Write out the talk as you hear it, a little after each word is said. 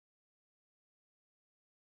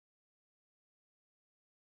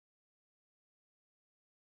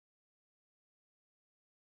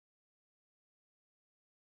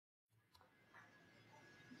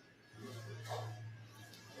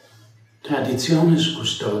Traditionis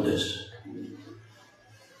Custodes.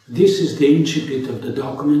 This is the incipit of the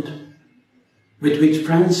document with which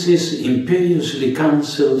Francis imperiously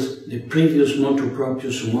counsels the previous motu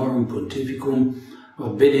proprio summorum pontificum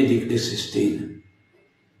of Benedict XVI.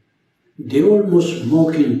 The almost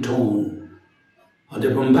mocking tone of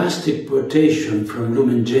the bombastic quotation from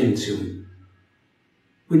Lumen Gentium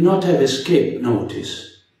will not have escaped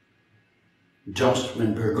notice, just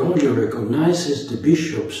when Bergoglio recognizes the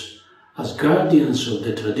bishops as guardians of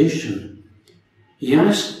the tradition. He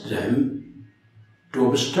asked them to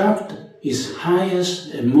obstruct his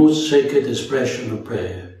highest and most sacred expression of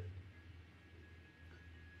prayer.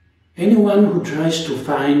 Anyone who tries to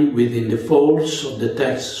find within the folds of the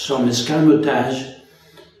text some escamotage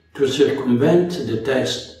to circumvent the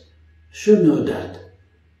text should know that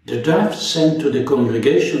the draft sent to the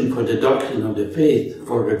Congregation for the Doctrine of the Faith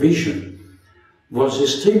for revision was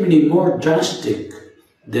extremely more drastic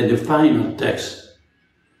than the final text,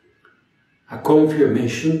 a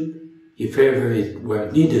confirmation, if ever it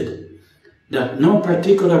were needed, that no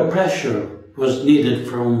particular pressure was needed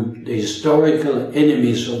from the historical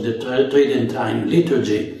enemies of the Tridentine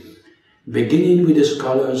liturgy, beginning with the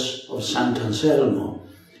scholars of Sant Anselmo,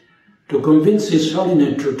 to convince His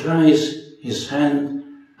Holiness to try his hand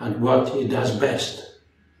at what he does best,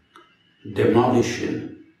 demolishing.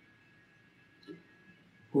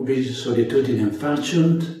 Ubi solitudinem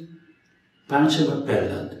faciunt, pacem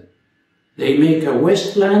appellant. They make a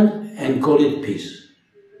wasteland and call it peace.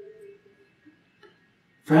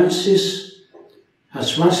 Francis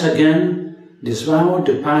has once again disavowed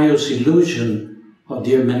the pious illusion of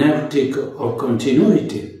the hermeneutic of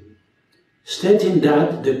continuity, stating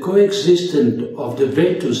that the coexistence of the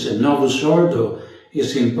Vetus and Novus Ordo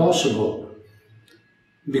is impossible,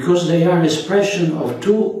 because they are expression of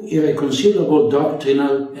two irreconcilable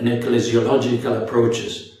doctrinal and ecclesiological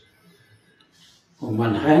approaches. On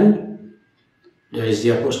one hand, there is the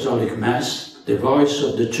Apostolic Mass, the voice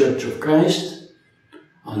of the Church of Christ.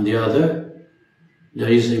 On the other,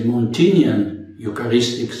 there is a Montinian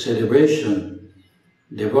Eucharistic celebration,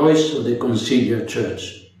 the voice of the Conciliar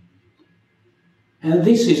Church. And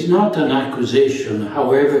this is not an accusation,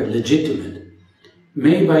 however legitimate,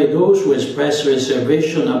 made by those who express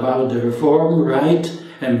reservation about the Reform, Rite,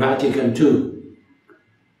 and Vatican II.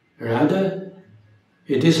 Rather,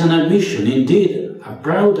 it is an admission, indeed a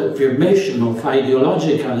proud affirmation of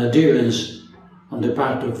ideological adherence on the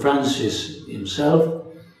part of Francis himself,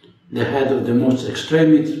 the head of the most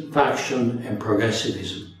extremist faction and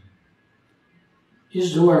progressivism.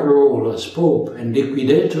 His dual role as Pope and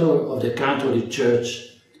liquidator of the Catholic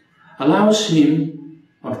Church allows him,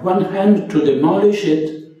 on one hand, to demolish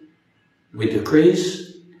it with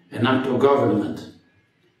decrees and act of government,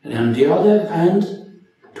 and on the other hand,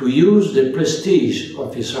 to use the prestige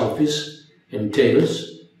of his office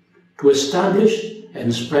entails to establish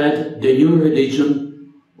and spread the new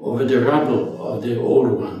religion over the rubble of the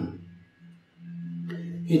old one.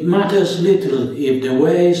 It matters little if the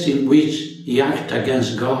ways in which he acts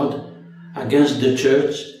against God, against the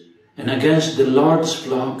Church, and against the Lord's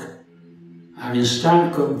flock are in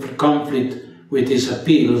stark conflict with his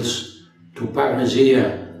appeals to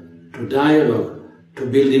parousia, to dialogue, to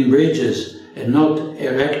building bridges, and not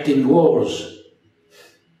erecting walls.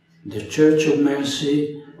 The Church of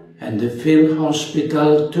Mercy and the Field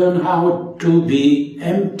Hospital turn out to be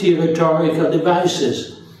empty rhetorical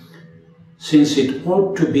devices, since it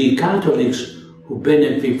ought to be Catholics who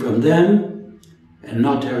benefit from them and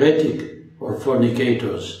not heretic or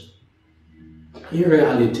fornicators. In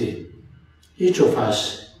reality, each of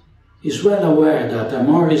us is well aware that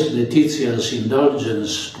Amoris Laetitia's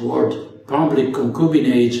indulgence toward public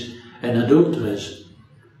concubinage and adulteress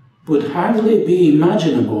would hardly be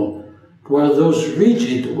imaginable toward those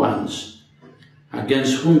rigid ones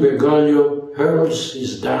against whom Bergoglio hurls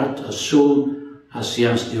his dart as soon as he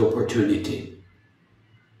has the opportunity.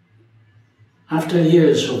 After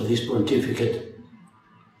years of this pontificate,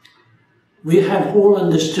 we have all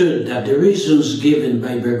understood that the reasons given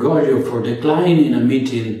by Bergoglio for declining a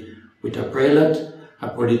meeting with a prelate, a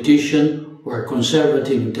politician, or a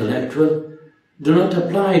conservative intellectual do not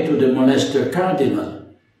apply to the molester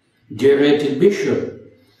cardinal, the heretic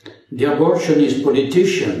bishop, the abortionist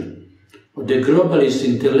politician, or the globalist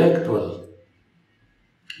intellectual.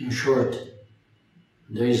 In short,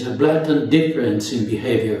 there is a blatant difference in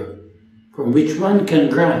behavior from which one can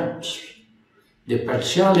grasp the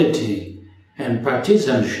partiality and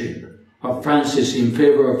partisanship of Francis in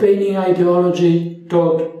favor of any ideology,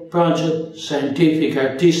 thought, project, scientific,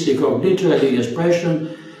 artistic, or literary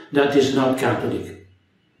expression that is not Catholic.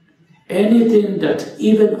 Anything that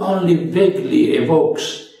even only vaguely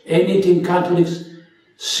evokes anything Catholics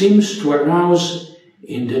seems to arouse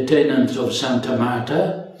in the tenets of Santa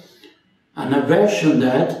Marta an aversion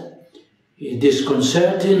that, it is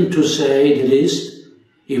disconcerting to say the least,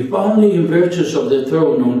 if only in virtues of the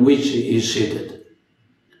throne on which he is seated.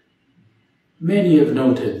 Many have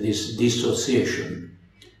noted this dissociation.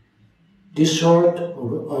 This sort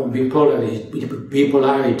of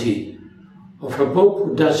bipolarity of a pope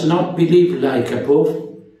who does not believe like a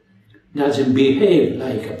pope, doesn't behave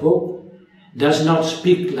like a pope, does not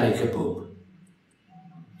speak like a pope.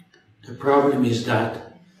 The problem is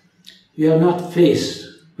that we are not faced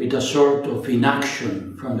with a sort of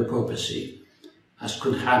inaction from the papacy, as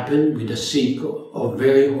could happen with a sick or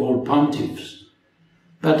very old pontiffs,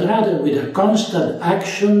 but rather with a constant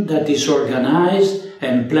action that is organized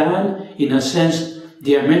and planned in a sense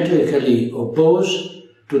diametrically opposed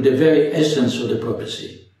to the very essence of the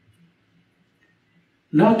papacy.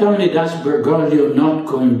 Not only does Bergoglio not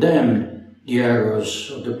condemn the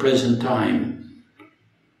errors of the present time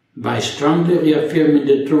by strongly reaffirming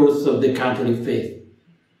the truth of the Catholic faith,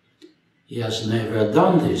 he has never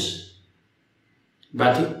done this,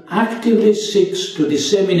 but he actively seeks to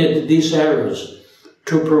disseminate these errors,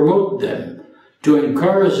 to promote them, to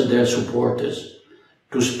encourage their supporters,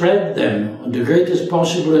 to spread them on the greatest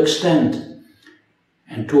possible extent,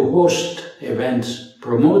 and to host events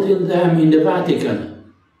promoting them in the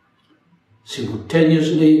Vatican,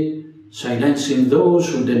 simultaneously silencing those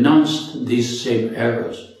who denounced these same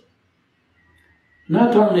errors.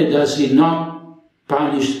 Not only does he not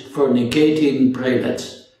punish fornicating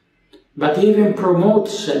prelates, but even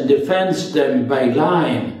promotes and defends them by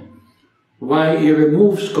lying, while he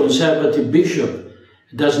removes conservative bishops,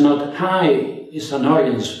 does not hide his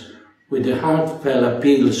annoyance with the heartfelt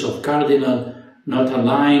appeals of cardinals not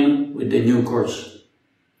aligned with the new course.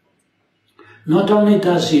 Not only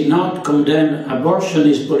does he not condemn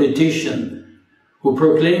abortionist politicians who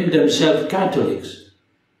proclaim themselves Catholics,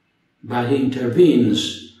 but he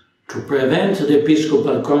intervenes to prevent the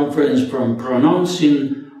Episcopal Conference from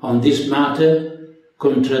pronouncing on this matter,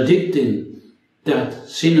 contradicting that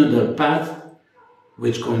synodal path,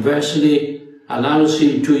 which conversely allows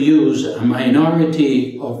him to use a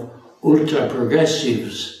minority of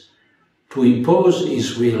ultra-progressives to impose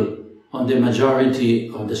his will on the majority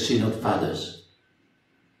of the Synod Fathers.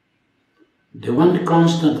 The one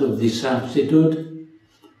constant of this attitude,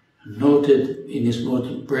 noted in his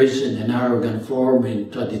most brazen and arrogant form in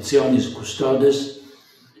Traditionis Custodes,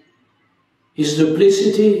 is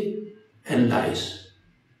duplicity and lies.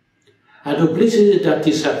 A duplicity that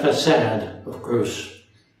is a facade, of course,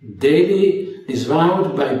 daily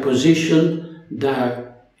disavowed by positions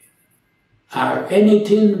that are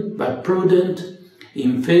anything but prudent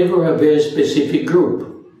in favor of a very specific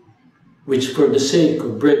group, which for the sake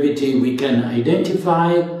of brevity we can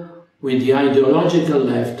identify with the ideological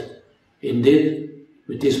left, indeed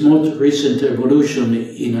with this most recent evolution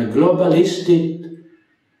in a globalistic,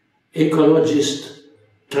 ecologist,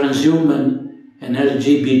 transhuman and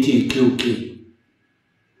LGBTQ key.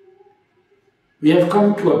 We have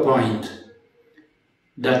come to a point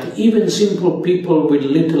that even simple people with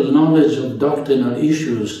little knowledge of doctrinal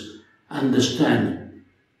issues understand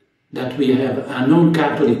that we have a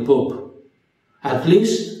non-Catholic Pope, at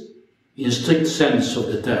least in strict sense of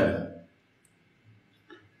the term.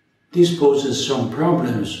 This poses some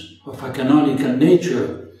problems of a canonical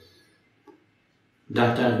nature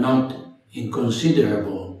that are not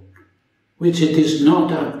inconsiderable, which it is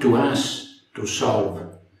not up to us to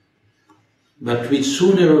solve, but which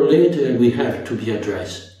sooner or later we have to be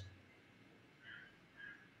addressed.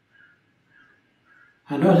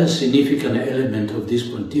 Another significant element of this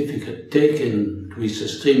pontificate, taken to its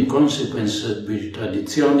extreme consequences with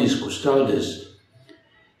Traditionis Custodes,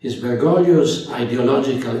 is Bergoglio's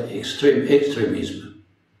ideological extremism.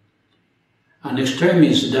 An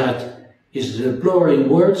extremism that is deploring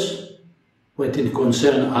words when it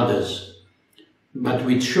concerns others, but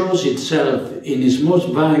which shows itself in its most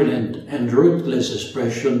violent and ruthless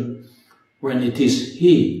expression when it is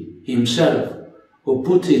he himself who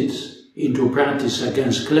puts it into practice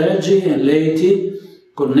against clergy and laity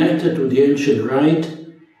connected to the ancient rite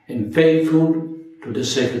and faithful to the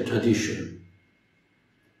sacred tradition.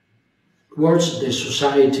 Towards the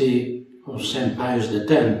Society of St. Pius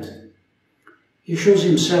X, he shows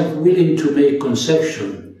himself willing to make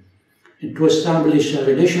concession and to establish a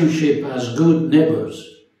relationship as good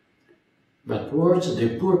neighbors, but towards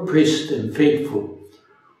the poor priest and faithful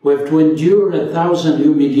who have to endure 1,000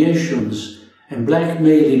 humiliations and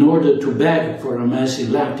blackmail in order to beg for a Mass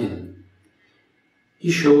in Latin, he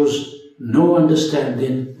shows no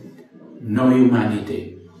understanding, no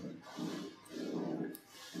humanity.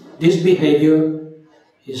 this behavior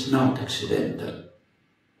is not accidental.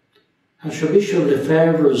 Archbishop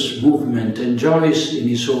Lefebvre's movement enjoys in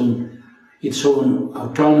its own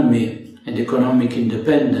autonomy and economic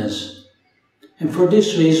independence, and for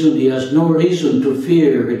this reason he has no reason to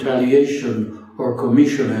fear retaliation or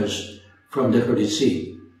commissioners from the Holy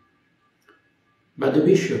See. But the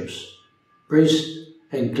bishops, priests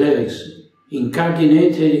and clerics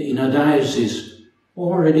incardinated in a diocese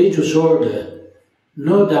or religious order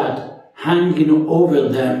know that hanging over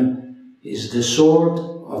them is the sword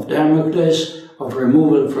of Damocles of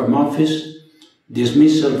removal from office,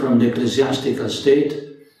 dismissal from the ecclesiastical state,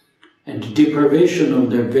 and the deprivation of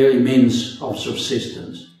their very means of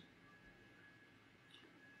subsistence.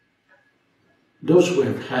 Those who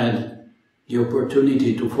have had the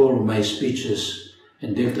opportunity to follow my speeches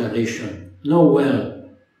and declaration know well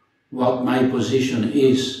what my position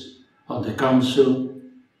is on the Council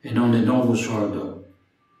and on the Novus Ordo.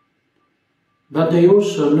 But they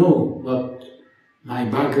also know what my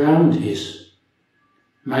background is,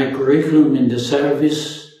 my curriculum in the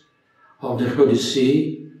service of the Holy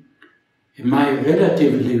See, and my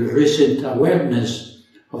relatively recent awareness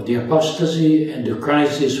of the apostasy and the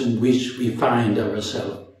crisis in which we find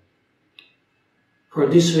ourselves. For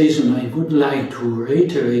this reason, I would like to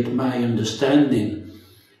reiterate my understanding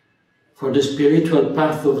for the spiritual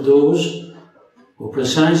path of those who,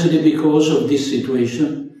 precisely because of this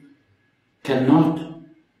situation, cannot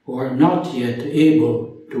or are not yet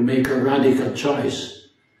able to make a radical choice,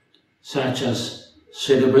 such as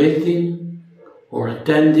celebrating or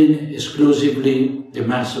attending exclusively the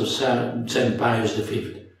Mass of St. Pius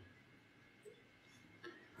V.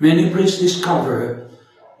 Many priests discover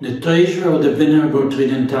the treasure of the Venerable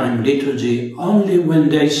Tridentine liturgy only when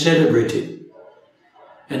they celebrate it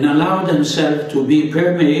and allow themselves to be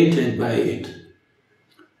permeated by it.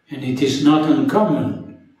 And it is not uncommon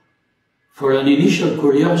for an initial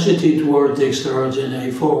curiosity toward the extraordinary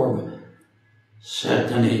form,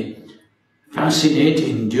 certainly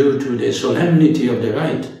fascinating due to the solemnity of the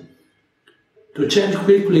rite, to change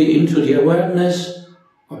quickly into the awareness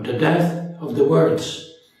of the depth of the words,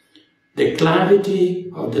 the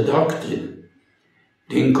clarity of the doctrine,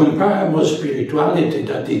 the incomparable spirituality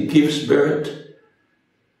that it gives birth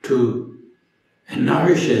to and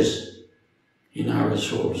nourishes in our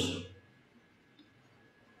souls.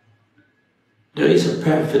 There is a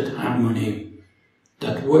perfect harmony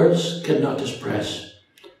that words cannot express,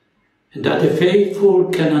 and that the faithful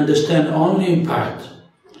can understand only in part,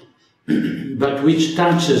 but which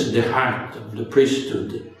touches the heart of the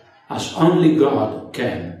priesthood as only God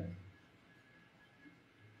can.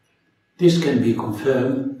 This can be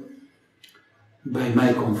confirmed by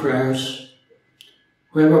my confreres,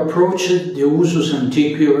 who have approached the usus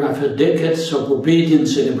antiquus after decades of obedient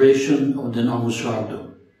celebration of the Novus Ordo.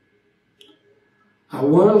 A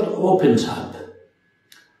world opens up,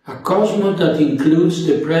 a cosmos that includes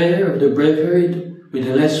the prayer of the breviary with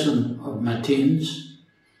the lesson of Matins,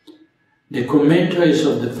 the commentaries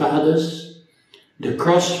of the Fathers, the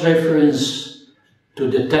cross-reference to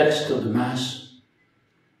the text of the Mass,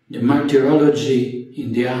 the martyrology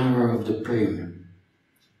in the hour of the prayer.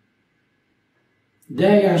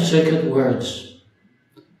 They are sacred words,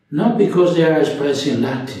 not because they are expressed in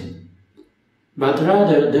Latin, but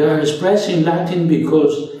rather they are expressed in Latin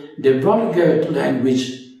because the vulgar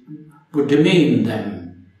language would demean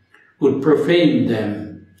them, would profane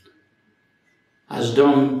them, as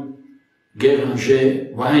Dom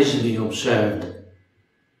Guéranger wisely observed.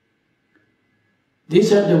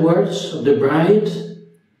 These are the words of the bride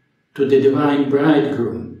to the divine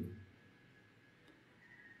bridegroom,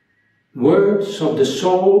 words of the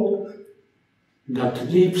soul that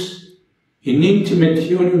lives in intimate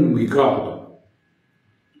union with God,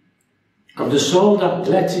 of the soul that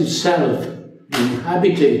lets itself be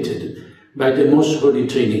inhabited by the Most Holy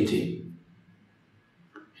Trinity.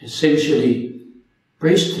 Essentially,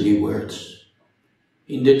 priestly words,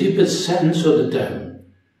 in the deepest sense of the term,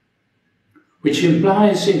 which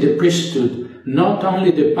implies in the priesthood not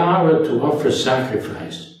only the power to offer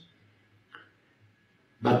sacrifice,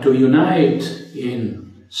 but to unite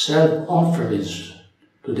in self-offerings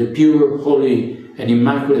to the pure, holy, and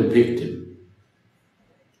immaculate victim.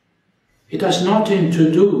 It has nothing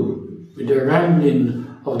to do with the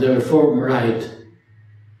rambling of the Reformed Rite,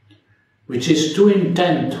 which is too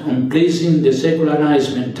intent on pleasing the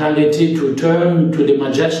secularized mentality to turn to the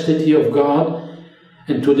majesty of God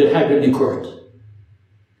and to the heavenly court,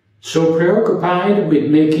 so preoccupied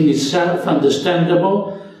with making itself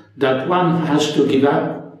understandable that one has to give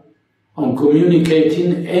up on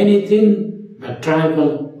communicating anything but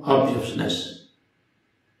trivial obviousness,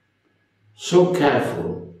 so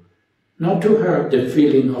careful not to hurt the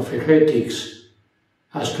feeling of heretics,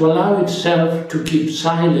 as to allow itself to keep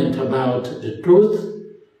silent about the truth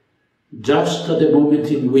just at the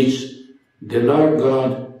moment in which the Lord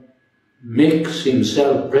God makes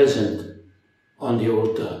himself present on the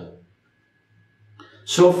altar.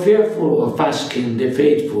 So fearful of asking the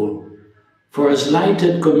faithful for a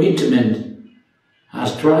slighted commitment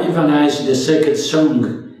as to rivalize the sacred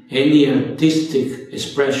song any artistic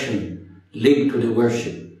expression linked to the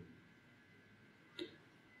worship.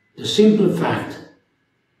 The simple fact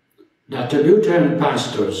that the Lutheran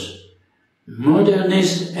pastors,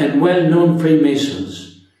 modernists and well-known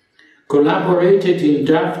Freemasons collaborated in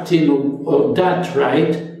drafting of that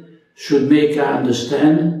rite should make us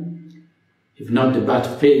understand, if not the bad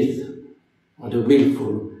faith or the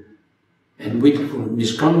willful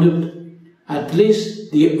misconduct, at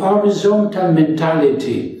least the horizontal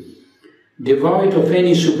mentality, devoid of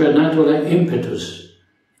any supernatural impetus,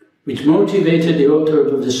 which motivated the author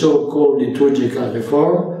of the so-called liturgical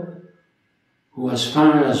reform, who, as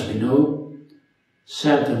far as we know,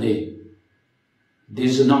 certainly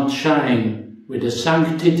does not shine with the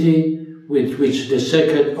sanctity with which the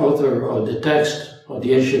sacred author of the text of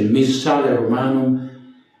the ancient Missale Romanum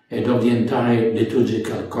and of the entire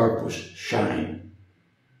liturgical corpus shine.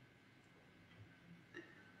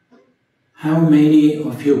 How many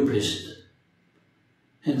of you priests,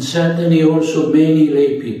 and certainly also many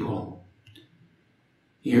lay people,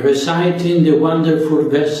 in reciting the wonderful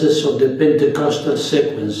verses of the Pentecostal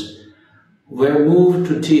sequence, were moved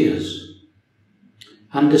to tears,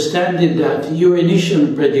 understanding that your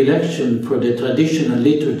initial predilection for the traditional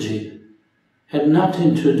liturgy had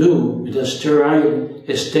nothing to do with a sterile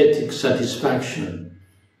aesthetic satisfaction,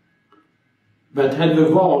 but had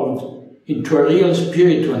evolved into a real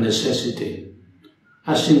spiritual necessity,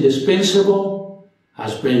 as indispensable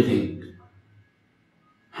as breathing.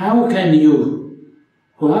 How can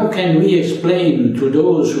we explain to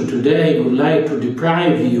those who today would like to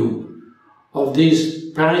deprive you of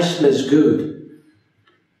this priceless good,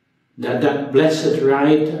 that blessed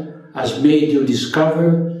rite has made you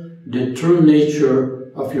discover the true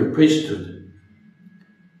nature of your priesthood,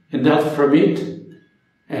 and that from it,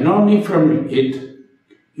 and only from it,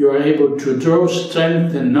 you are able to draw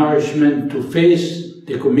strength and nourishment to face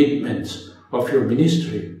the commitments of your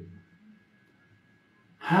ministry?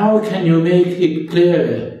 How can you make it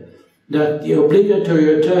clear that the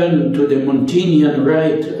obligatory return to the Montinian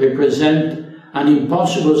rite represents an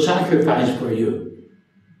impossible sacrifice for you?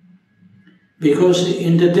 Because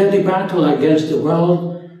in the daily battle against the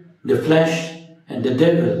world, the flesh, and the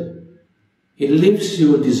devil, it leaves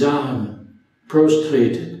you disarmed,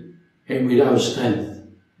 prostrated, and without strength.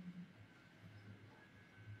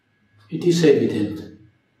 It is evident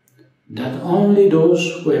that only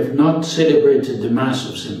those who have not celebrated the Mass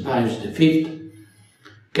of St. Pius V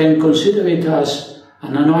can consider it as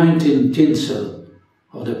an anointing tinsel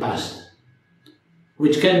of the past,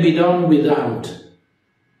 which can be done without.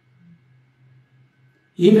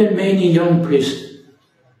 Even many young priests,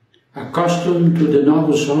 accustomed to the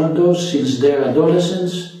Novus Ordo since their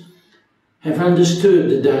adolescence, have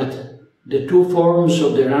understood that the two forms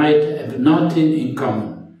of the rite have nothing in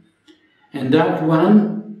common, and that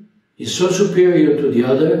one is so superior to the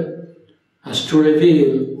other as to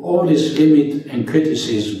reveal all its limits and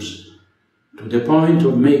criticisms, to the point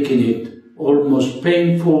of making it almost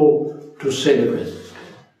painful to celebrate.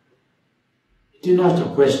 It is not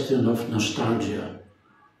a question of nostalgia,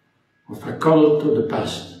 of a cult of the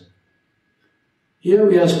past. Here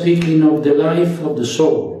we are speaking of the life of the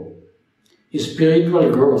soul, its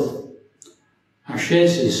spiritual growth,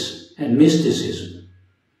 ascesis and mysticism,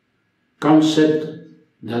 concept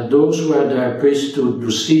that those who are their priesthood,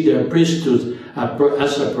 who see their priesthood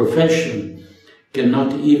as a profession,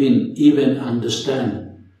 cannot even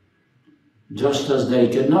understand, just as they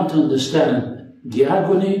cannot understand the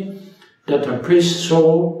agony that a priest's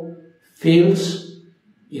soul feels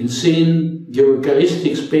in seeing the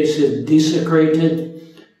Eucharistic spaces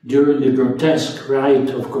desecrated during the grotesque rite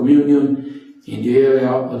of communion in the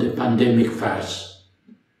era of the pandemic fast.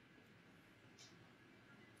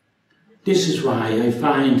 This is why I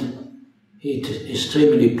find it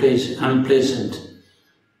extremely unpleasant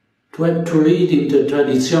to have to read in the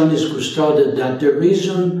Traditionis Custodes that the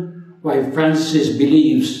reason why Francis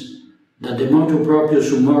believes that the motu proprio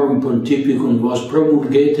Summorum Pontificum was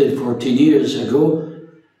promulgated 14 years ago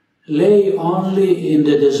lay only in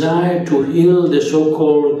the desire to heal the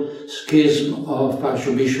so-called schism of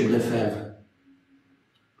Archbishop Lefebvre.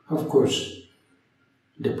 Of course,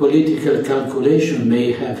 the political calculation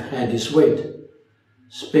may have had its weight,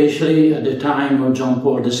 especially at the time of John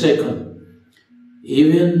Paul II,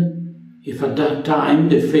 even if at that time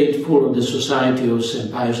the faithful of the Society of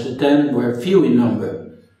St. Pius X were few in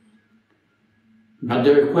number. But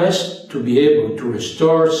the request to be able to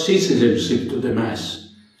restore citizenship to the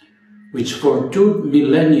Mass, which for 2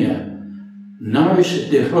 millennia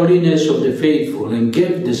nourished the holiness of the faithful and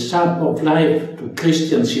gave the sap of life to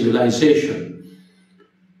Christian civilization,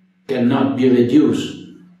 cannot be reduced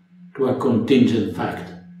to a contingent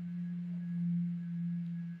fact.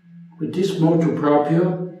 With this motu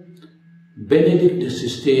proprio, Benedict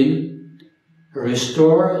XVI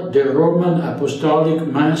restored the Roman Apostolic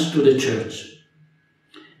Mass to the Church,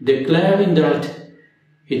 declaring that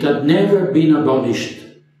it had never been abolished.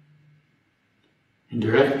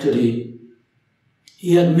 Indirectly,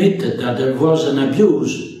 he admitted that there was an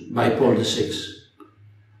abuse by Paul VI,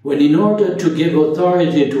 when in order to give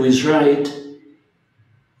authority to his rite,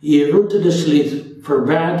 he ruthlessly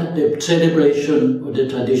forbade the celebration of the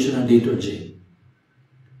traditional liturgy.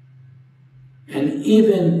 And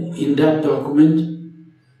even in that document,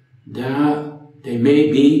 there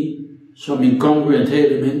may be some incongruent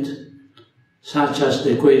element, such as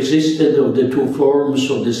the coexistence of the two forms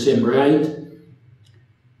of the same rite.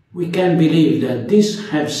 We can believe that this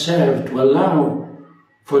has served to allow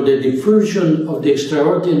for the diffusion of the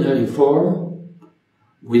extraordinary form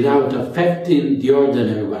without affecting the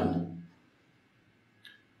ordinary one.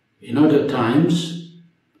 In other times,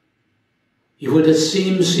 it would have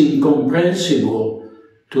seemed incomprehensible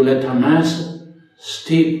to let a Mass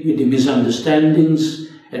steeped with the misunderstandings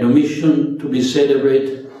and omission to be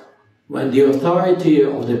celebrated when the authority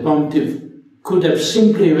of the Pontiff could have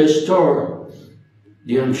simply restored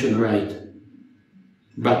the ancient rite.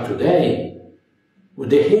 But today,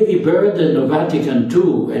 with the heavy burden of Vatican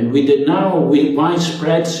II and with the now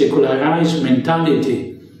widespread secularized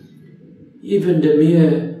mentality, even the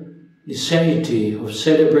mere necessity of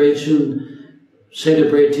celebrating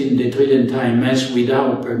the Tridentine Mass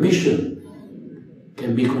without permission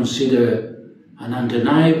can be considered an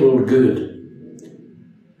undeniable good.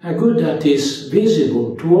 A good that is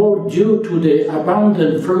visible to all due to the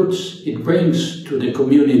abundant fruits it brings to the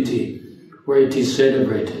community where it is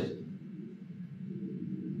celebrated.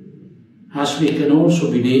 As we can also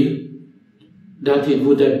believe that it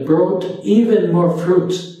would have brought even more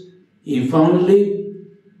fruits if only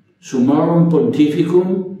Summorum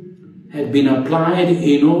Pontificum had been applied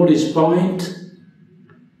in all its point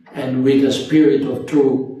and with a spirit of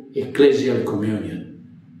true ecclesial communion.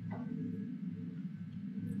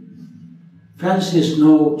 Francis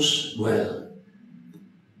knows well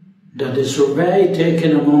that the survey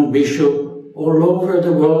taken among bishops all over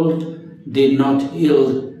the world did not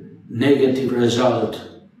yield negative result,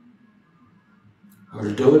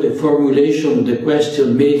 although the formulation of the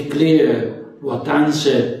question made clear what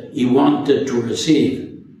answer he wanted to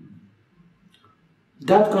receive.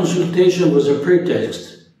 That consultation was a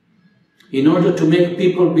pretext in order to make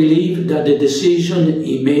people believe that the decision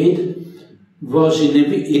he made was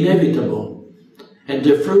inevitable and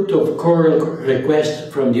the fruit of choral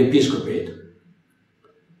request from the episcopate.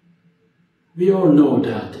 We all know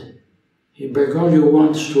that if Bergoglio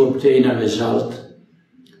wants to obtain a result,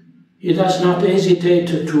 he does not hesitate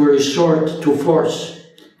to resort to force,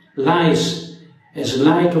 lies as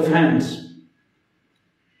light of hand.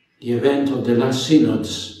 The event of the last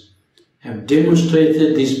synods have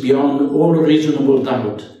demonstrated this beyond all reasonable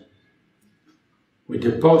doubt, with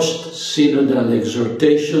the post-synodal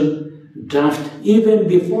exhortation draft even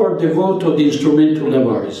before the vote of the Instrumentum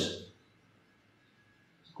Laboris.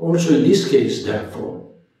 Also in this case,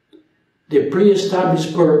 therefore, the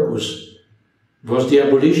pre-established purpose was the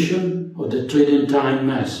abolition of the Tridentine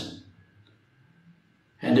Mass,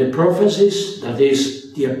 and the prophecies, that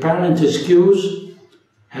is, the apparent excuse,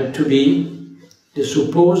 had to be the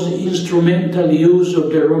supposed instrumental use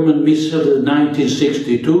of the Roman Missal of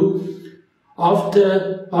 1962,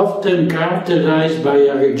 often characterized by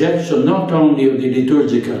a rejection not only of the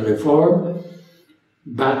liturgical reform,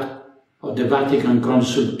 but of the Vatican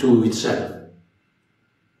Council II itself.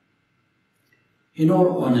 In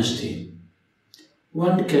all honesty,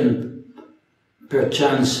 one can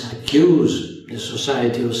perchance accuse the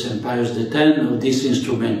Society of St. Pius X of this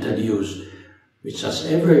instrumental use, which has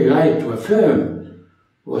every right to affirm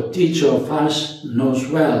what each of us knows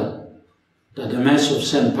well, that the Mass of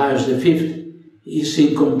St. Pius V is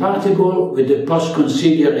incompatible with the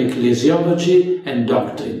post-conciliar ecclesiology and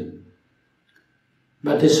doctrine.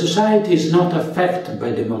 But the Society is not affected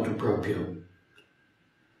by the motu proprio,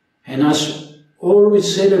 and has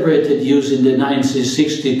always celebrated using the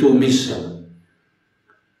 1962 Missal,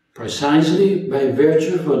 precisely by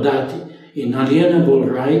virtue of that inalienable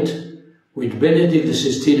right which Benedict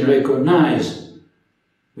XVI recognized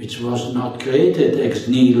which was not created ex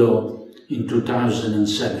nihilo in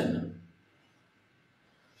 2007.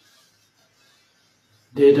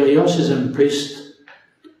 The diocesan priest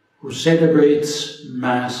who celebrates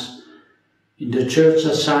Mass in the church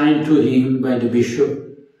assigned to him by the bishop,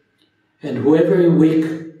 and who every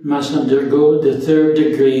week must undergo the third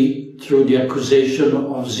degree through the accusation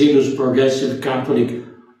of zealous progressive Catholic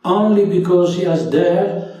only because he has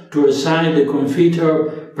dared to recite the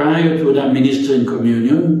Confiteor prior to administering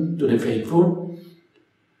communion to the faithful,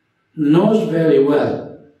 knows very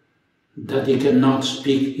well that he cannot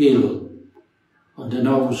speak ill of the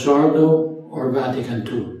Novus Ordo or Vatican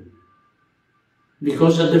II,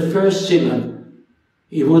 because at the first synod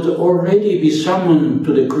he would already be summoned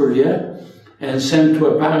to the Curia and sent to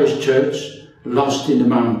a parish church lost in the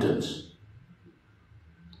mountains.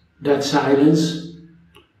 That silence,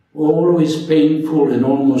 always painful and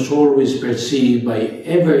almost always perceived by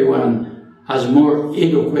everyone as more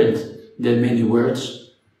eloquent than many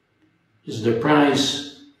words, is the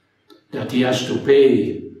price that he has to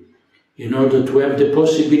pay in order to have the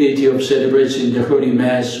possibility of celebrating the Holy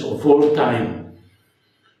Mass of all time,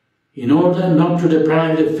 in order not to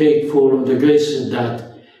deprive the faithful of the graces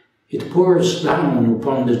that it pours down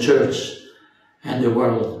upon the Church and the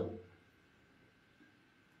world.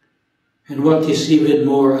 And what is even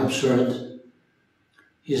more absurd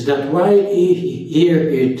is that while he hear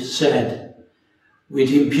it said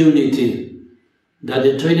with impunity that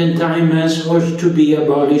the Tridentine Mass ought to be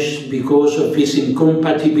abolished because of its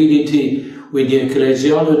incompatibility with the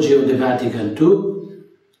ecclesiology of the Vatican II,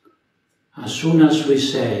 as soon as we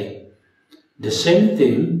say the same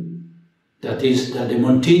thing, that is, that the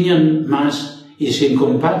Montinian Mass is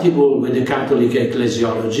incompatible with the Catholic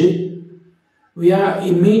ecclesiology, we are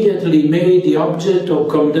immediately made the object of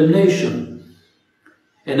condemnation,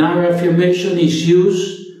 and our affirmation is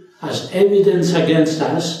used as evidence against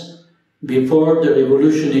us before the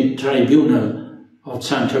revolutionary tribunal of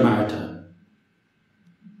Santa Marta.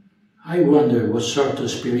 I wonder what sort of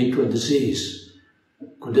spiritual disease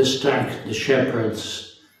could have struck the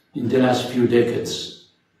shepherds in the last few decades,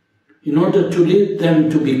 in order to lead them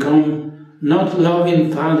to become not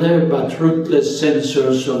loving father but ruthless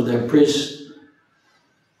censors of their priests,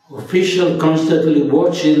 official constantly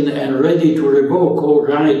watching and ready to revoke all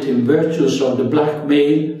right in virtues of the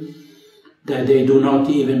blackmail that they do not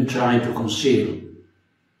even try to conceal.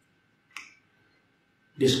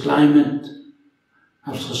 This climate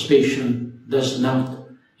of suspicion does not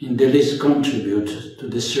in the least contribute to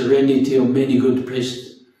the serenity of many good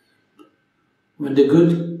priests, when the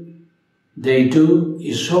good they do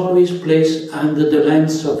is always placed under the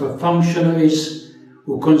lens of functionaries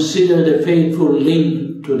who consider the faithful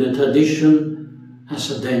link to the tradition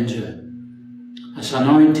as a danger, as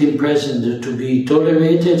anointing present to be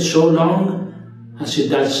tolerated so long as it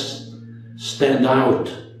does stand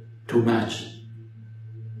out too much.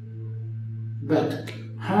 But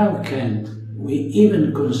how can we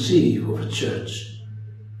even conceive of a church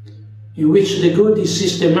in which the good is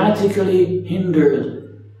systematically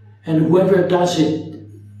hindered, and whoever does it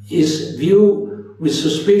is viewed with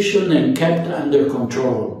suspicion and kept under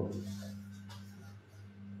control?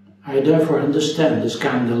 I therefore understand the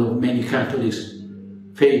scandal of many Catholics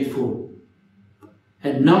faithful,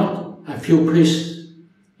 and not a few priests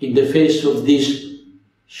in the face of this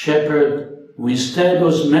shepherd who, instead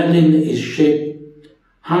of smelling his sheep,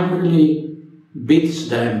 hungrily beats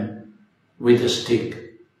them with a stick.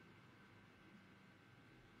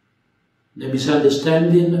 The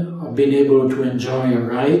misunderstanding of being able to enjoy a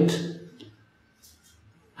right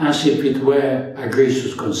as if it were a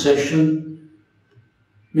gracious concession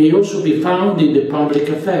may also be found in the public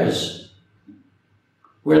affairs,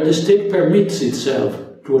 where the state permits itself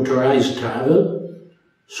to authorize travel,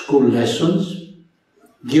 school lessons,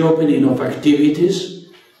 the opening of activities,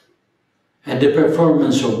 and the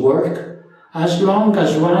performance of work, as long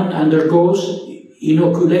as one undergoes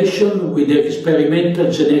inoculation with the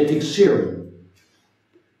experimental genetic serum.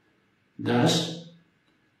 Thus,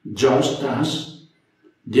 just as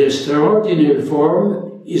the extraordinary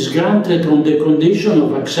form is granted on the condition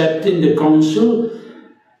of accepting the Council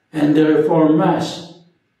and the Reformed Mass,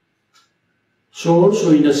 so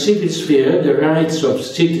also in the civil sphere the rights of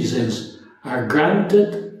citizens are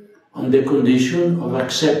granted on the condition of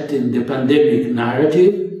accepting the pandemic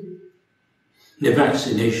narrative, the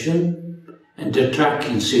vaccination, and the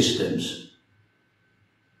tracking systems.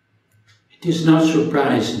 It is not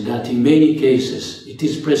surprising that in many cases it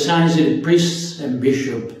is precisely priests and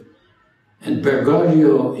bishops and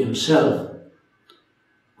Bergoglio himself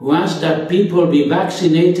who asked that people be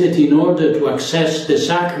vaccinated in order to access the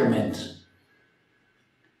sacraments,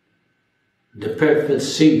 the perfect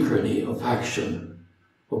synchrony of action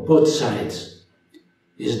of both sides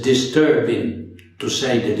is disturbing, to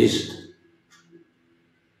say the least.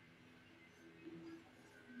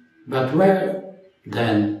 But where,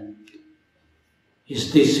 then,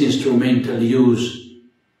 is this instrumental use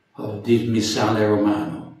of this Missale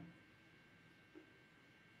Romano?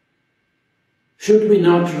 Should we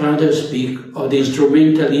not rather speak of the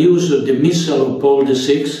instrumental use of the Missal of Paul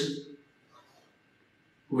VI,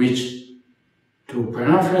 which, to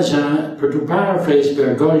paraphrase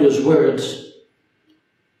Bergoglio's words,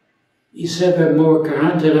 is ever more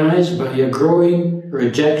characterized by a growing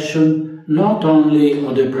rejection not only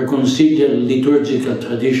of the preconciliar liturgical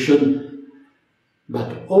tradition,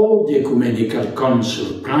 but all the ecumenical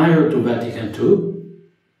council prior to Vatican II?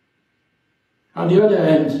 On the other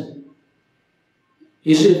hand,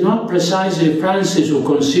 is it not precisely Francis who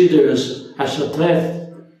considers as a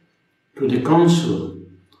threat to the council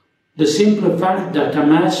the simple fact that a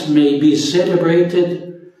Mass may be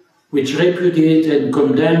celebrated which repudiates and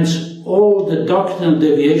condemns all the doctrinal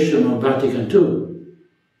deviation of Vatican II?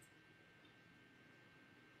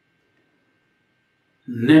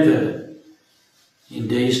 Never in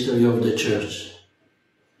the history of the Church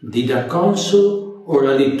did a council or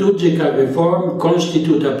a liturgical reform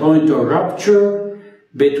constitute a point of rupture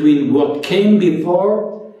between what came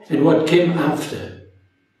before and what came after.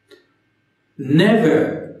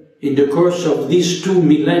 Never in the course of these 2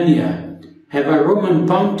 millennia have a Roman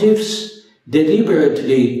pontiffs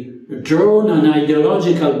deliberately drawn an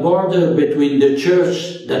ideological border between the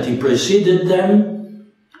Church that he preceded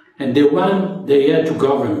them and the one they had to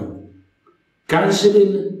govern,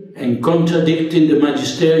 cancelling and contradicting the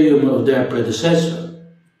magisterium of their predecessor.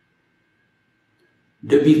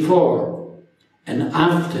 The before and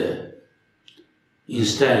after,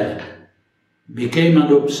 instead, became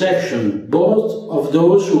an obsession both of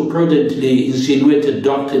those who prudently insinuated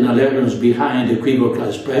doctrinal errors behind equivocal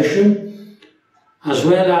expression, as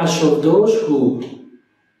well as of those who,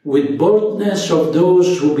 with boldness of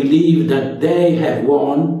those who believe that they have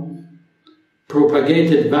won,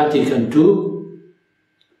 propagated Vatican II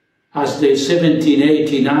as the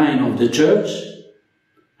 1789 of the Church,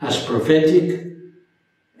 as prophetic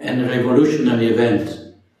and revolutionary event.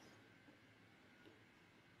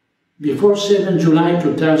 Before 7 July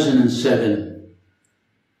 2007,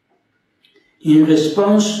 in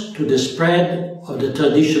response to the spread of the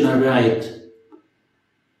traditional rite,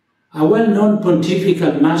 a well-known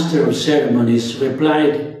pontifical master of ceremonies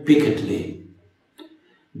replied piquantly,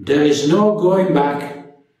 "There is no going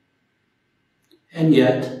back." And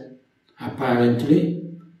yet, apparently,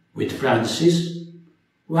 with Francis,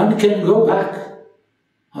 one can go back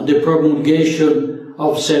on the promulgation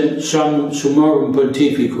of some Summorum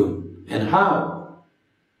Pontificum. And how?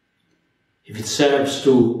 If it serves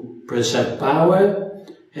to preserve power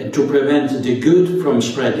and to prevent the good from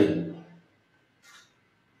spreading.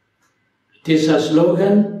 It is a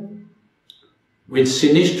slogan which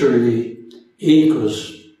sinisterly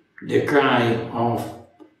echoes the cry of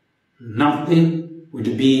 "nothing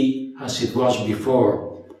will be as it was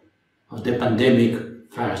before" of the pandemic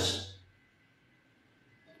farce.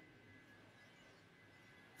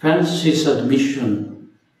 Francis' admission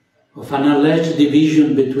of an alleged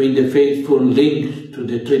division between the faithful linked to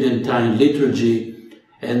the Tridentine liturgy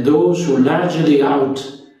and those who largely out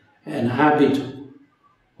and habit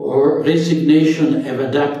or resignation have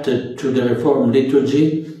adapted to the Reformed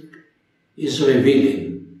liturgy is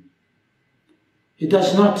revealing. It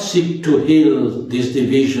does not seek to heal this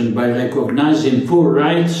division by recognizing full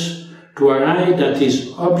rights to a rite that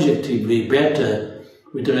is objectively better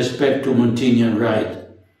with respect to Montinian rite,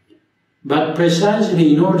 but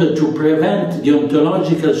precisely in order to prevent the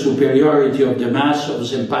ontological superiority of the Mass of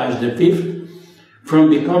St. Pius V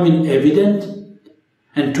from becoming evident,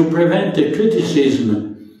 and to prevent the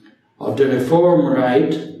criticism of the Reform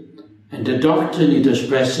rite and the doctrine it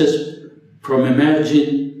expresses from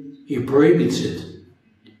emerging, he prohibits it.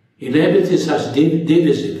 He labels it as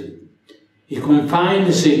divisive. He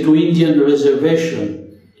confines it to Indian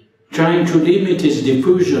reservation, trying to limit its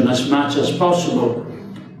diffusion as much as possible,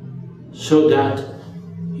 so that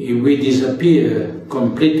he will disappear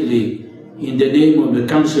completely in the name of the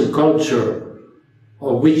council culture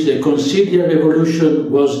of which the conciliar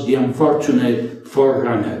revolution was the unfortunate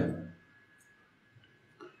forerunner.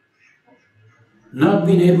 Not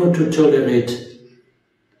being able to tolerate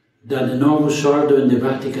that the Novus Ordo and the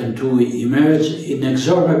Vatican II emerged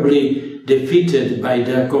inexorably defeated by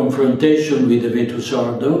their confrontation with the Vetus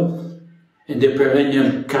Ordo and the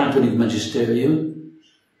perennial Catholic magisterium,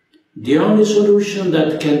 the only solution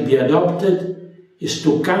that can be adopted is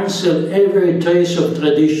to cancel every trace of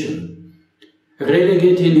tradition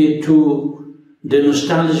relegating it to the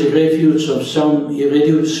nostalgic refuge of some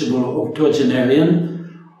irreducible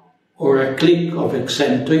octogenarian or a clique of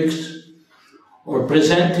eccentrics, or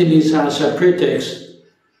presenting it as a pretext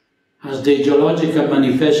as the ideological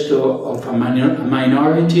manifesto of a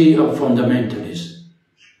minority of fundamentalists.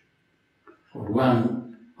 Or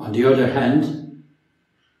one, on the other hand,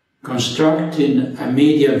 constructing a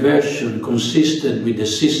media version consistent with the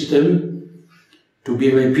system to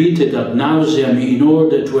be repeated ad nauseam in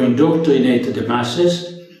order to indoctrinate the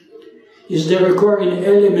masses, is the recurring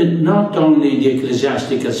element not only in the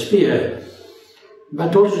ecclesiastical sphere,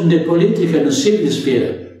 but also in the political and civil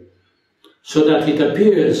sphere, so that it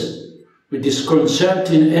appears with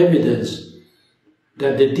disconcerting evidence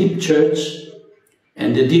that the deep church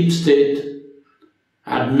and the deep state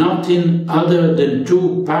are nothing other than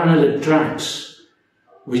two parallel tracks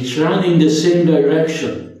which run in the same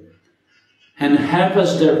direction and have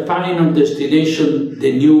as their final destination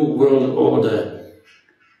the new world order,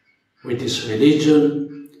 with its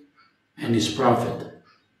religion and its prophet.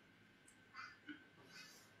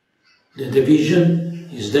 The division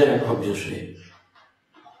is there, obviously,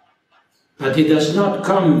 but it does not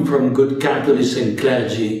come from good Catholics and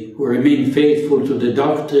clergy who remain faithful to the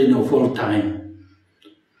doctrine of all time,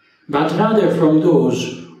 but rather from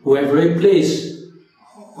those who have replaced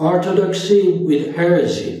orthodoxy with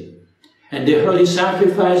heresy, and the holy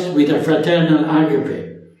sacrifice with a fraternal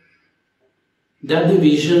agape. That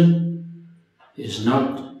division is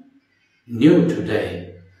not new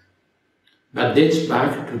today, but dates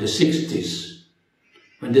back to the 60s,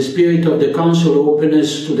 when the spirit of the council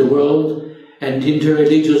openness to the world and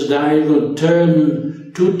interreligious dialogue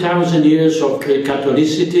turned 2,000 years of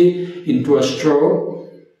Catholicity into a straw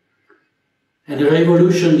and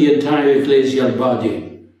revolutioned the entire ecclesial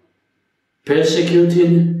body,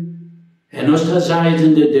 persecuting and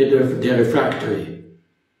ostracizing the refractory.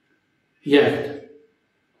 Yet,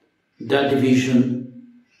 that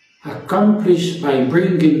division, accomplished by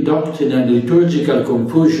bringing doctrine and liturgical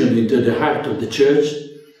confusion into the heart of the Church,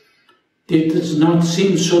 it does not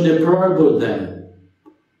seem so deplorable then,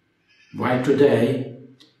 while today,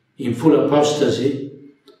 in full apostasy,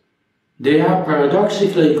 they are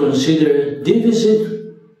paradoxically considered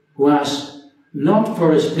divisive, was not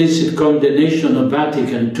for explicit condemnation of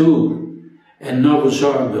Vatican II and Novus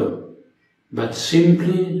Ordo, but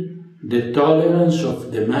simply the tolerance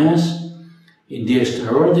of the Mass in the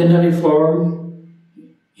extraordinary form,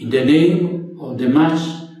 in the name of the much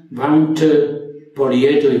vaunted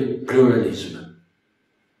polyedric pluralism.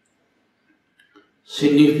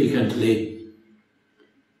 Significantly,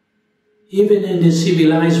 even in the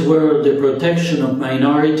civilized world, the protection of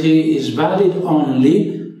minority is valid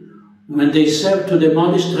only when they serve to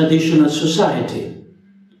demolish traditional society,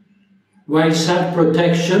 while such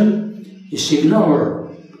protection is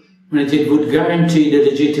ignored when it would guarantee the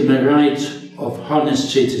legitimate rights of honest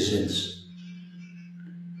citizens.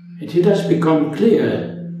 It has become clear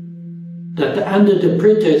that under the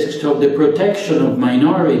pretext of the protection of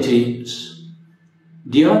minorities,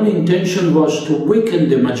 the only intention was to weaken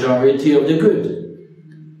the majority of the good,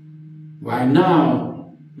 while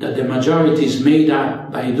now that the majority is made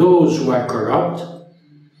up by those who are corrupt,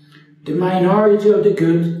 the minority of the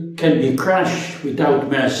good can be crushed without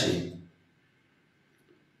mercy.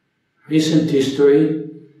 Recent history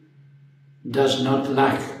does not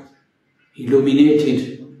lack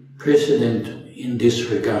illuminated precedent in this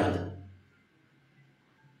regard.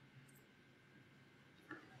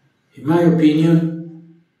 In my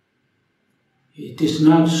opinion, it is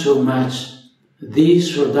not so much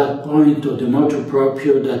this or that point of the motu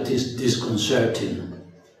proprio that is disconcerting,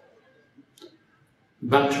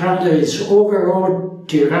 but rather its overall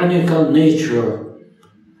tyrannical nature,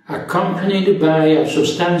 accompanied by a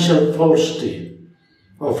substantial falsity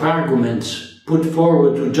of arguments put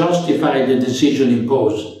forward to justify the decision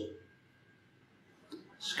imposed.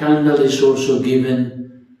 Scandal is also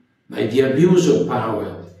given by the abuse of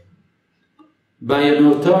power, by an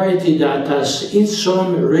authority that has its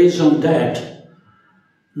own raison d'être,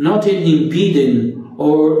 not in impeding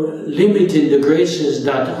or limiting the graces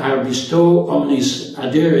that are bestowed on its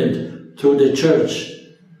adherent through the Church,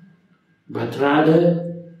 but rather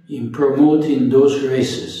in promoting those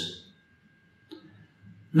graces.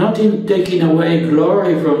 Not in taking away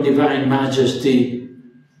glory from divine majesty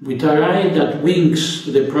with a right that winks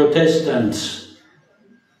to the Protestants,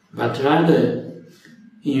 but rather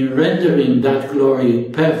in rendering that glory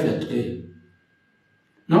perfectly.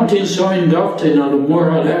 Not in sowing doctrinal or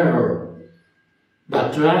moral error,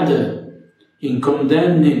 but rather in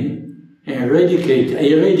condemning and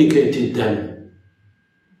eradicating them.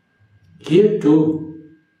 Here too,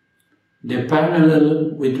 the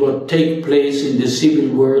parallel with what takes place in the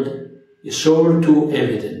civil world is all too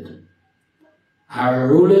evident. Our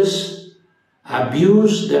rulers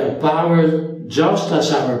abuse their power just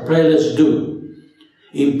as our prelates do,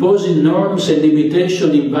 imposing norms and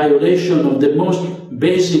limitations in violation of the most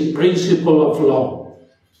basic principle of law.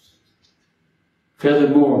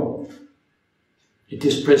 Furthermore, it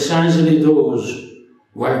is precisely those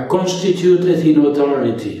who are constituted in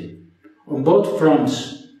authority on both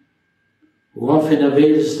fronts who often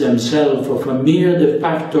avails themselves of a mere de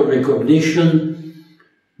facto recognition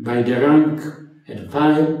by the rank and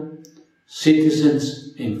file,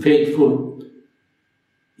 citizens and faithful,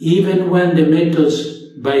 even when the methods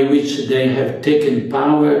by which they have taken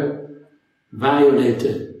power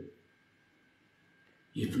violated,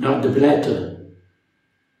 if not the letter,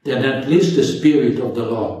 then at least the spirit of the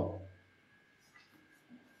law.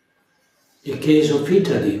 The case of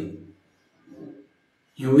Italy,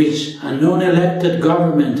 in which a non-elected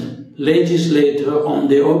government legislated on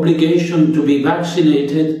the obligation to be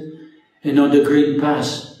vaccinated and on the Green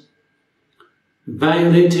Pass,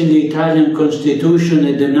 violating the Italian constitution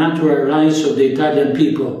and the natural rights of the Italian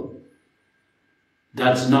people,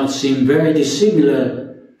 does not seem very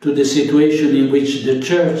dissimilar to the situation in which the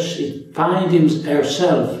Church finds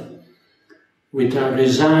herself with a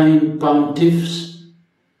resigned pontiffs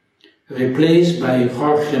replaced by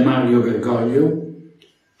Jorge Mario Bergoglio,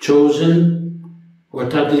 chosen or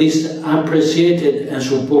at least appreciated and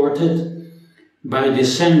supported by the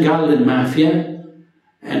St. Gallen Mafia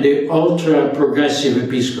and the ultra-progressive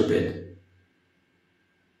episcopate.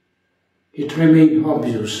 It remains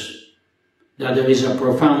obvious that there is a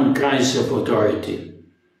profound crisis of authority,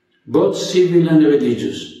 both civil and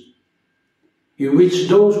religious, in which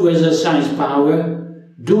those who exercise power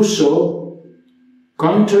do so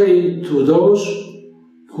contrary to those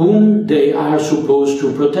whom they are supposed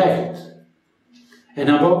to protect, and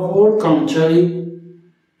above all contrary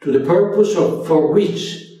to the purpose for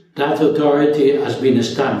which that authority has been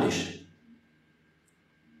established.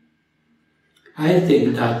 I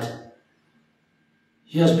think that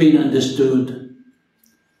it has been understood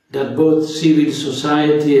that both civil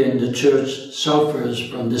society and the Church suffers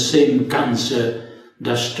from the same cancer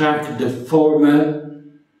that struck the former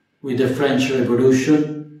with the French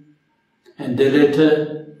Revolution and the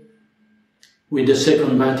latter with the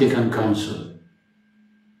Second Vatican Council.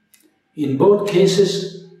 In both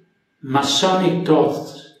cases, Masonic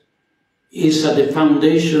thought is at the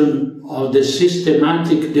foundation of the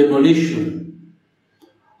systematic demolition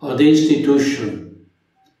of the institution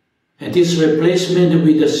and its replacement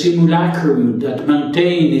with a simulacrum that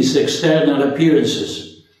maintains its external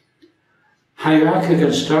appearances,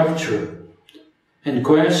 hierarchical structure, and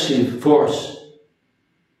coercive force,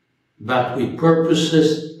 but with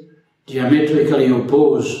purposes diametrically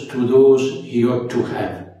opposed to those he ought to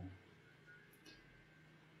have.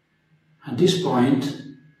 At this point,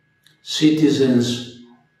 citizens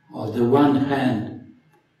on the one hand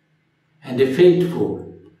and the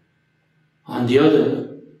faithful on the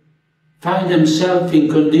other find themselves in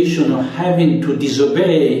condition of having to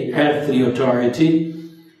disobey earthly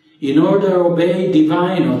authority in order to obey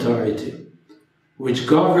divine authority, which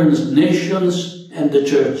governs nations and the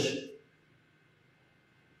Church.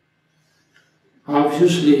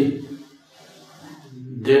 Obviously,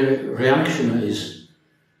 the reactionaries,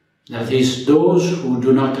 that is, those who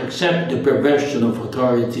do not accept the perversion of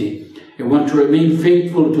authority and want to remain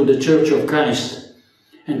faithful to the Church of Christ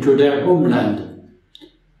and to their homeland,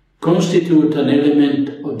 constitute an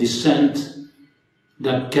element of dissent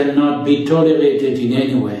that cannot be tolerated in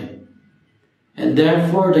any way, and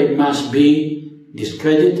therefore they must be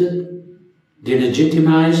discredited,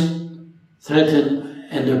 delegitimized, threatened,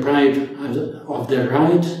 and deprived of their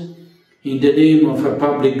rights in the name of a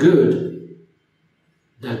public good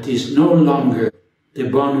that is no longer the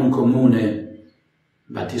bonum commune,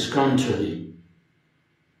 but is contrary.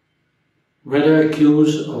 Whether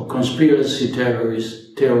accused of conspiracy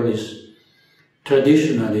theories,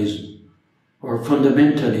 traditionalism, or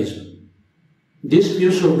fundamentalism, these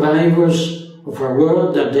few survivors of a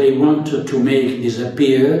world that they wanted to make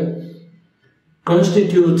disappear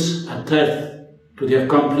constitutes a threat to the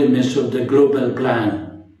accomplishment of the global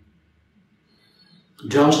plan,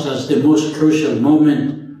 just as the most crucial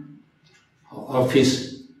moment of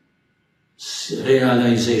its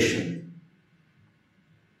realization.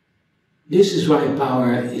 This is why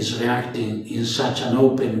power is reacting in such an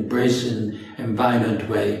open, brazen, and violent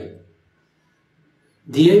way.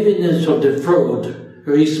 The evidence of the fraud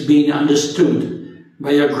risks being understood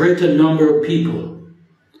by a greater number of people,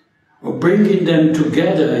 or bringing them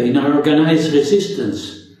together in an organized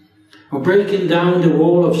resistance of breaking down the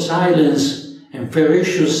wall of silence and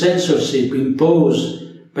ferocious censorship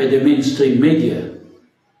imposed by the mainstream media.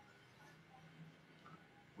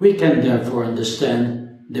 We can therefore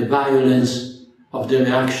understand the violence of the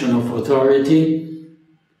reaction of authority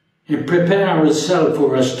and prepare ourselves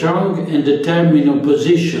for a strong and determined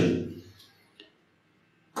opposition,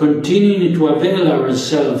 continuing to avail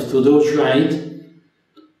ourselves to those rights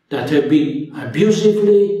that have been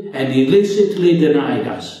abusively and illicitly denied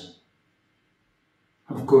us.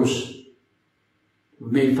 Of course,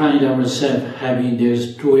 we may find ourselves having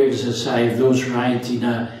to exercise those rights in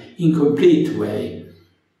an incomplete way,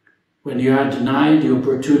 when you are denied the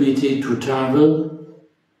opportunity to travel,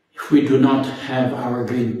 if we do not have our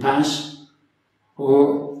green pass,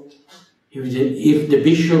 or if the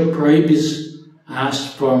bishop prohibits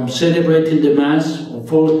us from celebrating the Mass on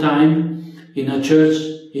full time in a church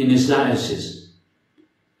in his diocese.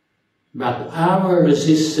 But our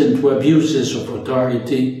resistance to abuses of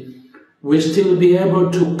authority will still be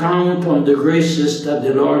able to count on the graces that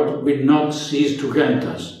the Lord will not cease to grant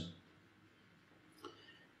us.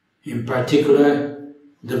 In particular,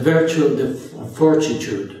 the virtue of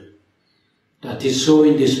fortitude that is so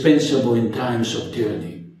indispensable in times of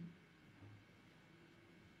tyranny.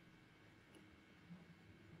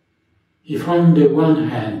 If on the one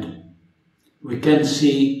hand we can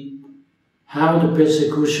see how the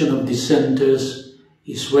persecution of dissenters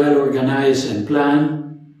is well organized and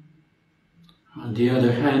planned, on the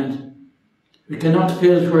other hand, we cannot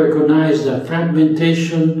fail to recognize the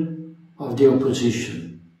fragmentation of the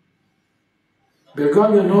opposition.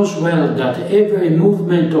 Bergoglio knows well that every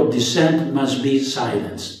movement of dissent must be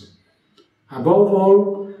silenced, above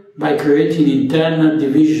all by creating internal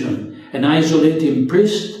division and isolating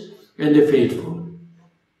priests and the faithful.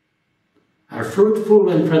 A fruitful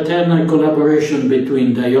and fraternal collaboration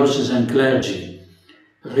between diocesan clergy,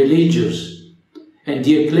 religious, and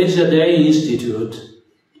the Ecclesia Dei Institute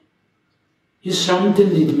is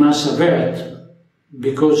something it must avert,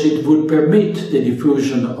 because it would permit the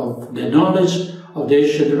diffusion of the knowledge of the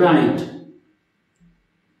ancient rite,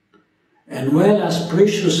 and well as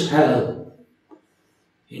precious help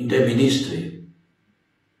in the ministry.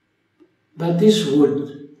 But this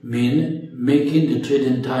would mean making the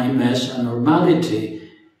Tridentine Mass a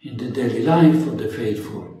normality in the daily life of the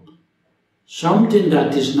faithful, something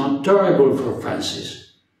that is not tolerable for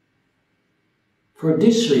Francis. For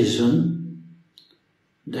this reason,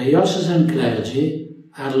 diocesan clergy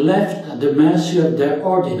are left at the mercy of their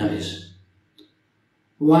ordinaries,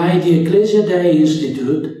 while the Ecclesia Dei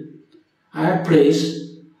Institute are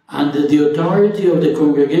placed under the authority of the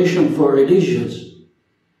Congregation for Religions,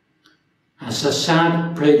 as a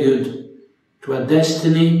sad prelude to a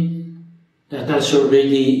destiny that has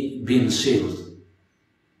already been sealed.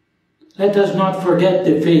 Let us not forget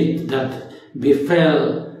the fate that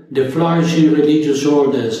befell the flourishing religious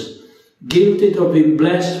orders, gifted of being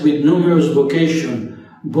blessed with numerous vocations,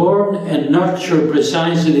 born and nurtured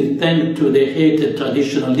precisely thanks to the hated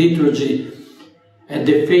traditional liturgy and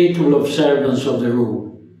the faithful observance of the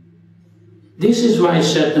rule. This is why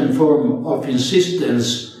certain form of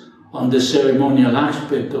insistence on the ceremonial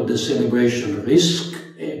aspect of the celebration risk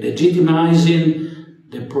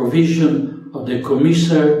legitimizing the provision of the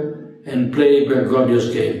commissar and play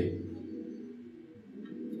Bergoglio's game.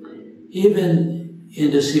 Even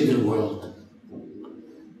in the civil world,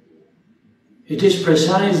 it is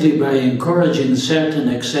precisely by encouraging certain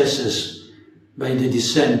excesses by the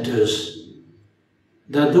dissenters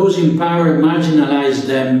that those in power marginalize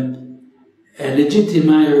them and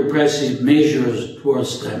legitimize repressive measures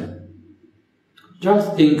towards them.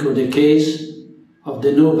 Just think of the case of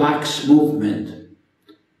the no-vax movement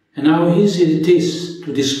and how easy it is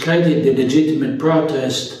to discredit the legitimate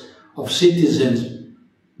protest of citizens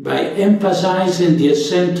by emphasizing the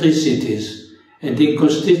eccentricities and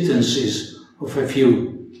inconsistencies of a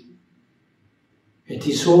few. It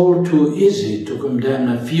is all too easy to condemn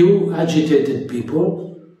a few agitated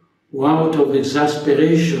people who, out of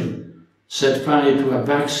exasperation, set fire to a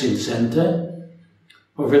vaccine center,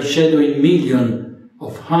 overshadowing millions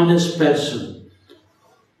of honest persons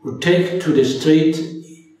who take to the street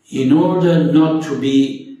in order not to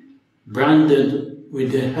be branded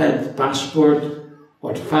with the health passport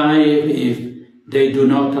or fined if they do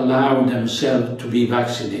not allow themselves to be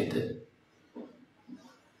vaccinated.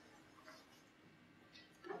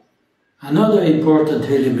 Another important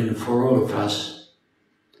element for all of us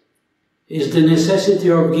is the necessity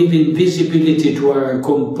of giving visibility to our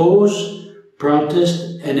composed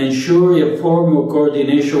protest and ensure a form of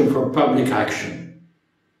coordination for public action.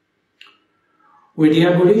 With the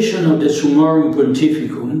abolition of the Summorum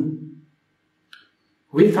Pontificum,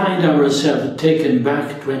 we find ourselves taken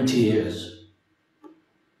back 20 years.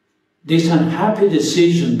 This unhappy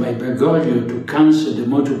decision by Bergoglio to cancel the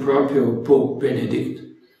motu proprio of Pope Benedict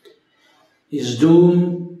is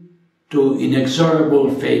doomed to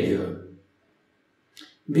inexorable failure,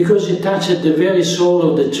 because it touched the very soul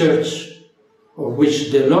of the Church, of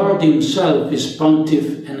which the Lord himself is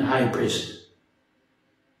pontiff and high priest.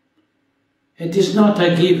 It is not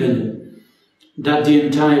a given that the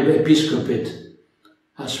entire episcopate,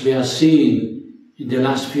 as we are seeing in the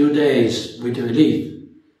last few days with relief,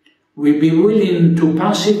 will be willing to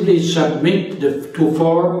passively submit to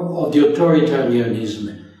form of the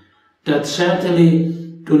authoritarianism that certainly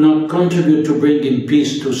do not contribute to bringing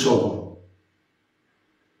peace to soul.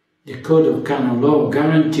 The Code of Canon Law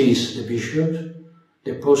guarantees the bishops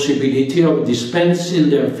the possibility of dispensing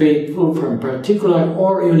their faithful from particular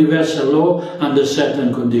or universal law under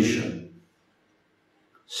certain conditions.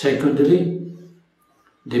 Secondly,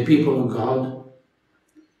 the people of God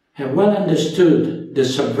have well understood the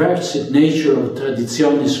subversive nature of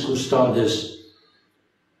Traditionis Custodes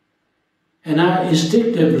and are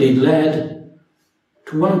instinctively led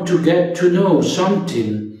to want to get to know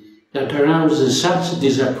something that arouses such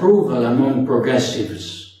disapproval among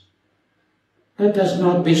progressives. Let us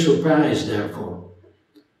not be surprised, therefore,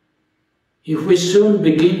 if we soon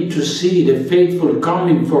begin to see the faithful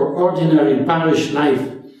coming for ordinary parish life,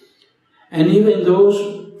 and even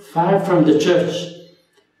those far from the Church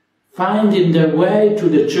finding their way to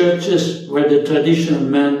the churches where the traditional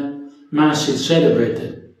Mass is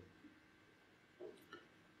celebrated.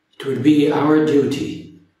 It will be our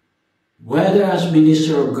duty, whether as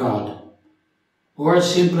minister of God or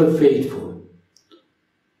as simple faithful,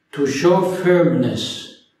 to show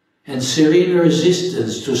firmness and serene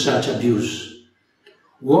resistance to such abuse,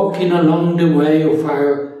 walking along the way of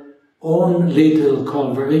our own little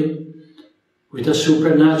Calvary with a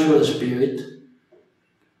supernatural spirit,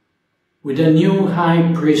 with a new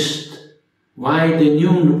high priest, while the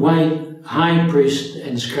new white high priest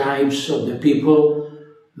and scribes of the people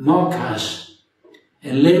mock us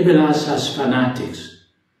and label us as fanatics.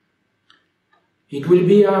 It will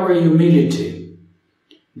be our humility,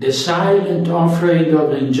 the silent offering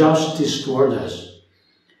of injustice toward us,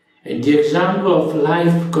 and the example of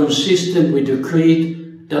life consistent with the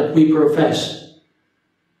creed that we profess,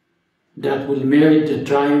 that will merit the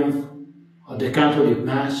triumph of the Catholic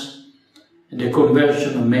Mass and the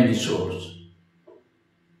conversion of many souls.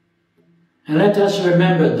 And let us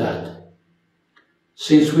remember that,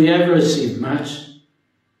 since we have received much,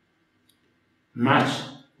 much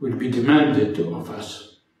will be demanded of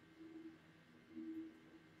us.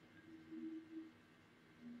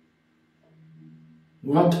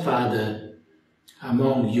 What father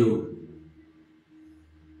among you,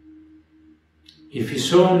 if his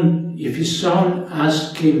son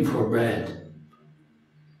asks him for bread,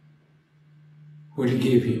 will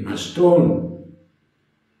give him a stone?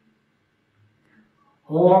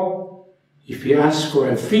 Or if he asks for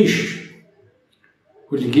a fish,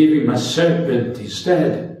 will give him a serpent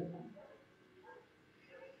instead?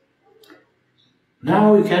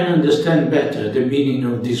 Now we can understand better the meaning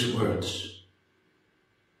of these words.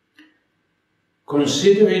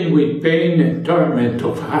 Considering with pain and torment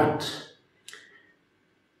of heart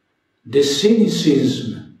the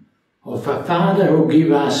cynicism of a father who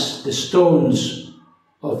gives us the stones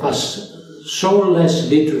of a soulless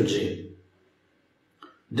liturgy,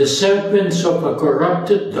 the serpents of a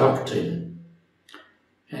corrupted doctrine,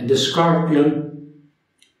 and the scorpion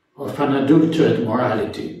of an adulterate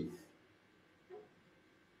morality,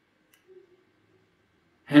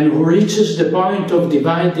 and who reaches the point of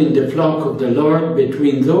dividing the flock of the Lord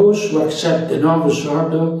between those who accept the Novus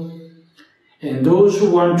Ordo and those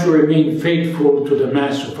who want to remain faithful to the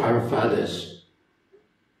Mass of our fathers.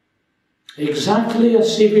 Exactly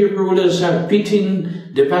as civil rulers are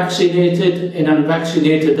pitting the vaccinated and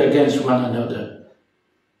unvaccinated against one another.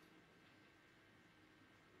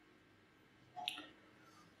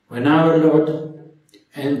 When our Lord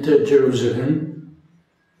entered Jerusalem,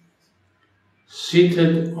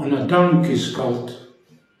 seated on a donkey's colt,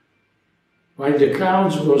 while the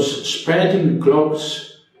crowds was spreading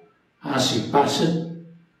cloaks as he passed,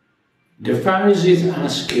 the Pharisees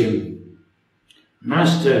asked him,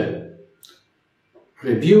 "Master,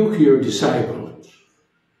 rebuke your disciples."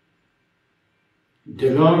 The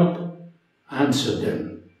Lord answered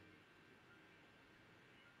them,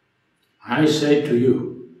 "I say to you,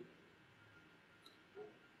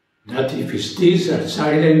 that if his teeth are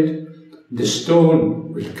silent, the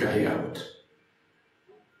stone will cry out."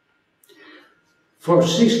 For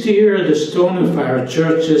 60 years the stone of our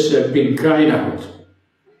churches have been crying out.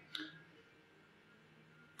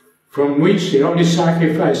 from which the only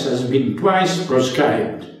sacrifice has been twice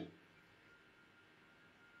proscribed.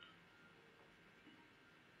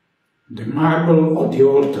 The marble of the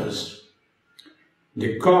altars,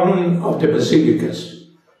 the column of the basilicas,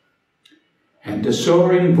 and the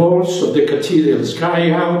soaring vaults of the cathedrals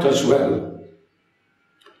cry out as well,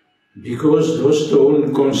 because those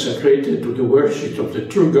stones consecrated to the worship of the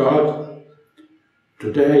true God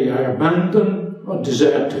today are abandoned or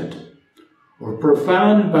deserted, or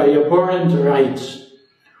profaned by abhorrent rites,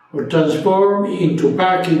 or transformed into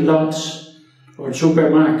parking lots or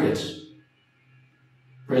supermarkets,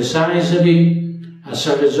 precisely as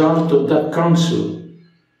a result of that counsel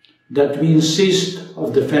that we insist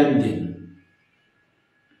of defending.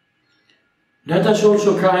 Let us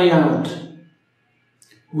also cry out,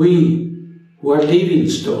 we who are living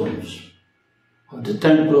stones of the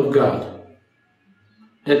temple of God.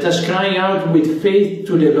 Let us cry out with faith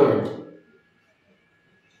to the Lord,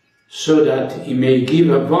 so that he may give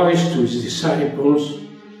a voice to his disciples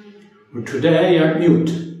who today are mute,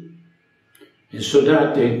 and so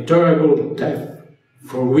that the terrible theft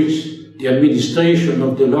for which the administration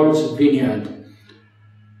of the Lord's vineyard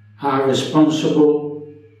are responsible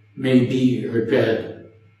may be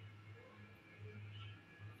repaired.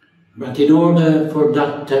 But in order for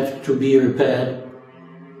that theft to be repaired,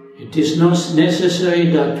 it is not necessary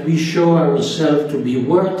that we show ourselves to be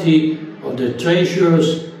worthy of the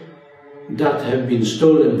treasures that have been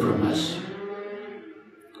stolen from us.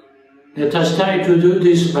 Let us try to do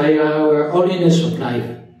this by our holiness of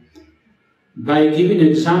life, by giving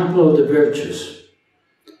example of the virtues,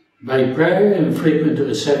 by prayer and frequent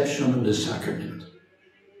reception of the sacrament.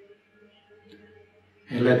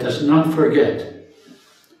 And let us not forget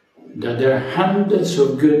that there are hundreds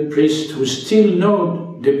of good priests who still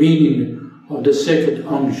know the meaning of the sacred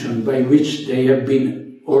unction by which they have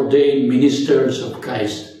been ordained ministers of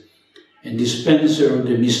Christ and dispenser of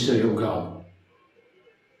the mystery of God.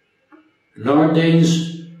 Lord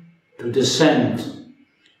deigns to descend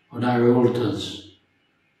on our altars,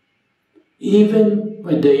 even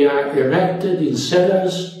when they are erected in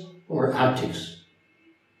cellars or attics.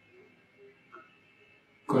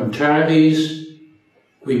 Contrariis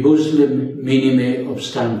quibuslim minime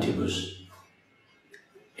obstantibus.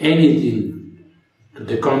 Anything to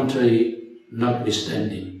the contrary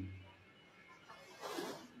notwithstanding.